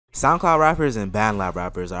SoundCloud rappers and BandLab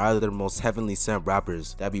rappers are either the most heavenly sent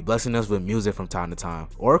rappers that be blessing us with music from time to time,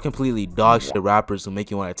 or completely dog shit rappers who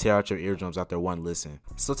make you want to tear out your eardrums after one listen.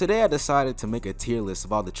 So today I decided to make a tier list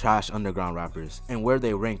of all the trash underground rappers and where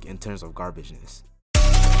they rank in terms of garbageness.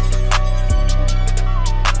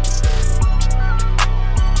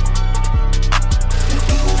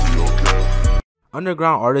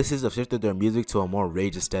 Underground artists have shifted their music to a more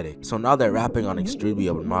rage aesthetic, so now they're rapping on extremely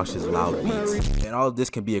obnoxious loud beats, and all of this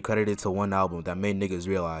can be accredited to one album that made niggas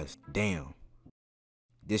realize, damn,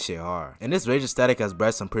 this shit hard. And this rage aesthetic has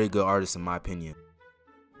bred some pretty good artists in my opinion,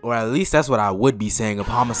 or at least that's what I would be saying if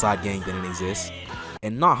Homicide Gang didn't exist,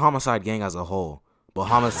 and not Homicide Gang as a whole, but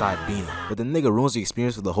Homicide Bino. But the nigga ruins the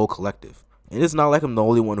experience for the whole collective. And it's not like I'm the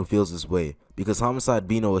only one who feels this way, because Homicide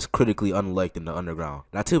Bino is critically unliked in the underground.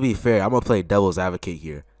 Now to be fair, I'm gonna play devil's advocate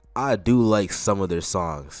here. I do like some of their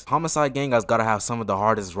songs. Homicide Gang has gotta have some of the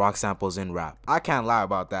hardest rock samples in rap. I can't lie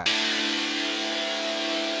about that.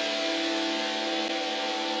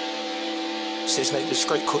 Shit's like the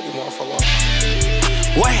straight cook you motherfucker.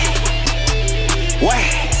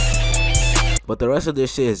 Wait. But the rest of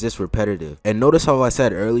this shit is just repetitive. And notice how I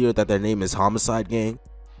said earlier that their name is Homicide Gang?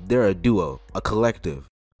 They're a duo, a collective.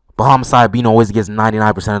 But Homicide Bino always gets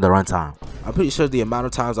 99% of the runtime. I'm pretty sure the amount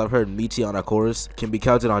of times I've heard Michi on a chorus can be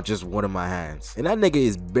counted on just one of my hands. And that nigga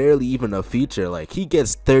is barely even a feature, like he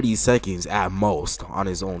gets 30 seconds at most on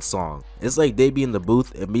his own song. It's like they be in the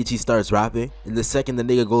booth and Michi starts rapping, and the second the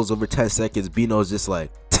nigga goes over 10 seconds, Bino's just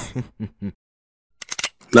like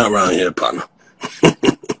not around here, partner.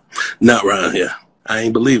 Not around here. I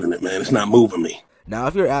ain't believing it, man. It's not moving me. Now,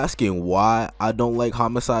 if you're asking why I don't like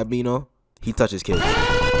Homicide Bino, he touches kids.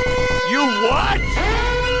 You what?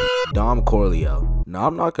 Dom Corleo. Now,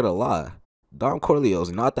 I'm not gonna lie. Dom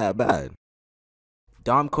Corleo's not that bad.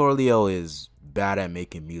 Dom Corleo is bad at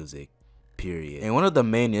making music, period. And one of the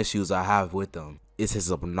main issues I have with him is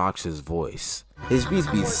his obnoxious voice. His beats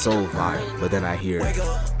be so violent, but then I hear it.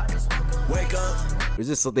 There's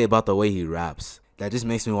just something about the way he raps that just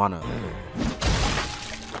makes me wanna.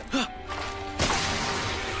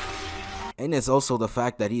 And it's also the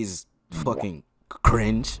fact that he's fucking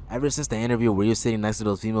cringe. Ever since the interview where you're sitting next to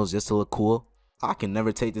those females just to look cool, I can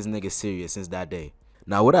never take this nigga serious since that day.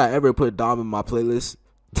 Now, would I ever put Dom in my playlist?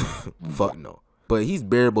 Fuck no. But he's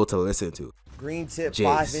bearable to listen to. Green tip,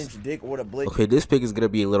 Jace. 5-inch dick with a blick. Okay, this pick is gonna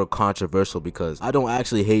be a little controversial because I don't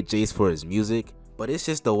actually hate Jace for his music, but it's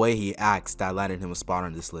just the way he acts that landed him a spot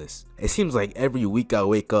on this list. It seems like every week I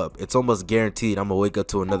wake up, it's almost guaranteed I'm gonna wake up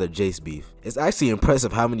to another Jace beef. It's actually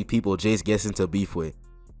impressive how many people Jace gets into beef with,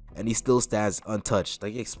 and he still stands untouched.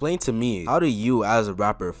 Like, explain to me, how do you as a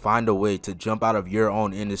rapper find a way to jump out of your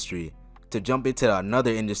own industry, to jump into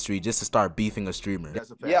another industry just to start beefing a streamer?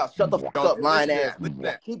 Yeah, shut the fuck up, lying ass.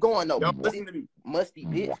 Keep going though. Listen to me. Musty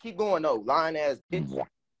bitch. Keep going though, lying ass bitch.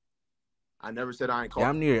 I never said I ain't called.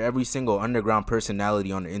 Damn near every single underground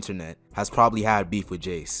personality on the internet has probably had beef with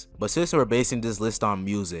Jace. But since we're basing this list on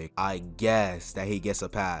music, I guess that he gets a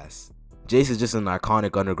pass. Jace is just an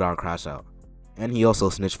iconic underground crash out. And he also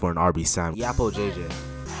snitched for an RB Sam. Yapo JJ.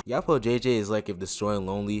 Yapo JJ is like if Destroying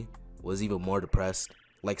Lonely was even more depressed.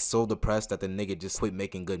 Like so depressed that the nigga just quit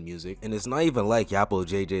making good music. And it's not even like Yapo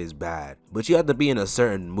JJ is bad, but you have to be in a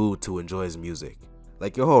certain mood to enjoy his music.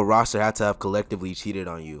 Like your whole roster had to have collectively cheated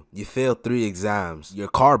on you. You failed 3 exams, your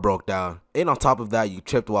car broke down, and on top of that you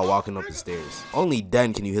tripped while walking up the stairs. Only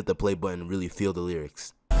then can you hit the play button and really feel the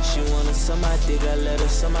lyrics. She wanna suck my dick, I let her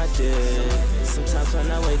suck my dick. Sometimes when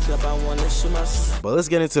I wake up I wanna shoot myself. But let's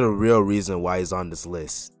get into the real reason why he's on this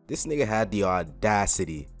list. This nigga had the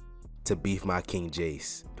audacity to beef my King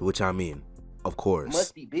Jace, which I mean, of course.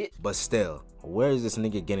 Musty bitch. But still, where is this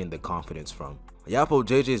nigga getting the confidence from? Yapo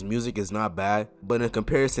JJ's music is not bad, but in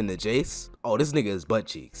comparison to Jace, oh, this nigga is butt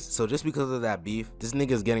cheeks. So just because of that beef, this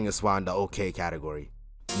nigga is getting a spot in the okay category.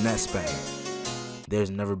 Nespang. There's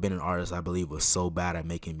never been an artist I believe was so bad at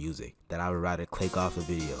making music that I would rather click off a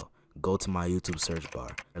video, go to my YouTube search bar,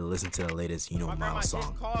 and listen to the latest You Know Miles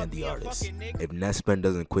song than the artist. If Nespen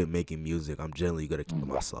doesn't quit making music, I'm generally gonna kill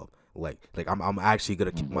myself. Like I'm actually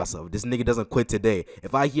gonna kill myself. If this nigga doesn't quit today,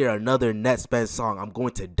 if I hear another Nespen song, I'm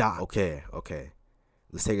going to die. Okay.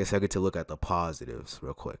 Let's take a second to look at the positives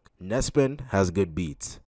real quick. Nespen has good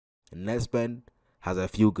beats. Nespen has a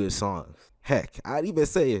few good songs. Heck, I'd even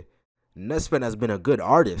say Nespen has been a good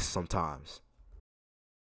artist sometimes.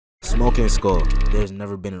 Smoking Skull. There's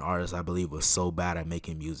never been an artist I believe was so bad at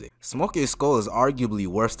making music. Smoking Skull is arguably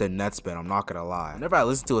worse than Nespen, I'm not gonna lie. Whenever I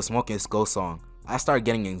listen to a Smoking Skull song, I start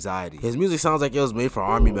getting anxiety. His music sounds like it was made for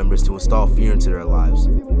army members to install fear into their lives.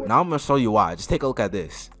 Now I'm gonna show you why. Just take a look at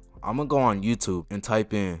this. I'm gonna go on YouTube and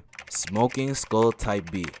type in Smoking Skull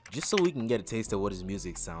type beat, just so we can get a taste of what his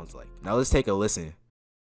music sounds like. Now let's take a listen.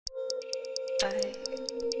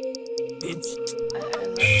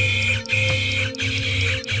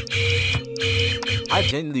 I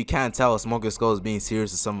genuinely can't tell if Smoking Skull is being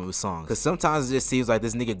serious with some of his songs, cause sometimes it just seems like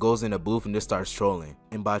this nigga goes in a booth and just starts trolling.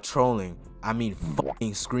 And by trolling, I mean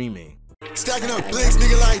fucking screaming. Stacking up blinks,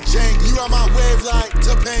 nigga, like Jank. You on my wave like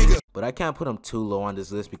Topanga. But I can't put him too low on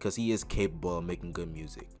this list because he is capable of making good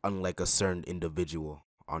music, unlike a certain individual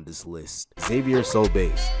on this list. Xavier So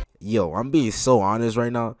Bass. Yo, I'm being so honest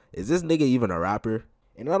right now. Is this nigga even a rapper?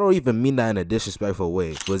 And I don't even mean that in a disrespectful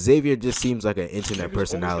way, but Xavier just seems like an internet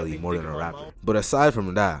personality more than a rapper. But aside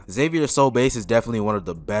from that, Xavier So Bass is definitely one of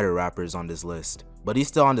the better rappers on this list. But he's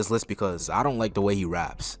still on this list because I don't like the way he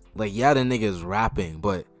raps. Like, yeah, the nigga is rapping,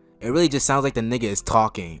 but it really just sounds like the nigga is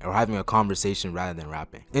talking or having a conversation rather than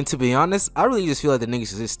rapping. And to be honest, I really just feel like the nigga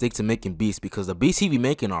should just stick to making beats because the beats he be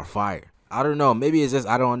making are fire. I don't know, maybe it's just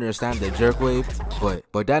I don't understand the jerk wave,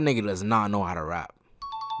 but that nigga does not know how to rap.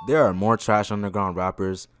 There are more trash underground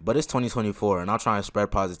rappers, but it's 2024 and I'm trying to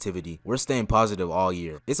spread positivity. We're staying positive all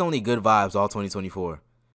year. It's only good vibes all 2024.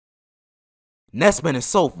 Nessman is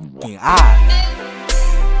so fucking odd.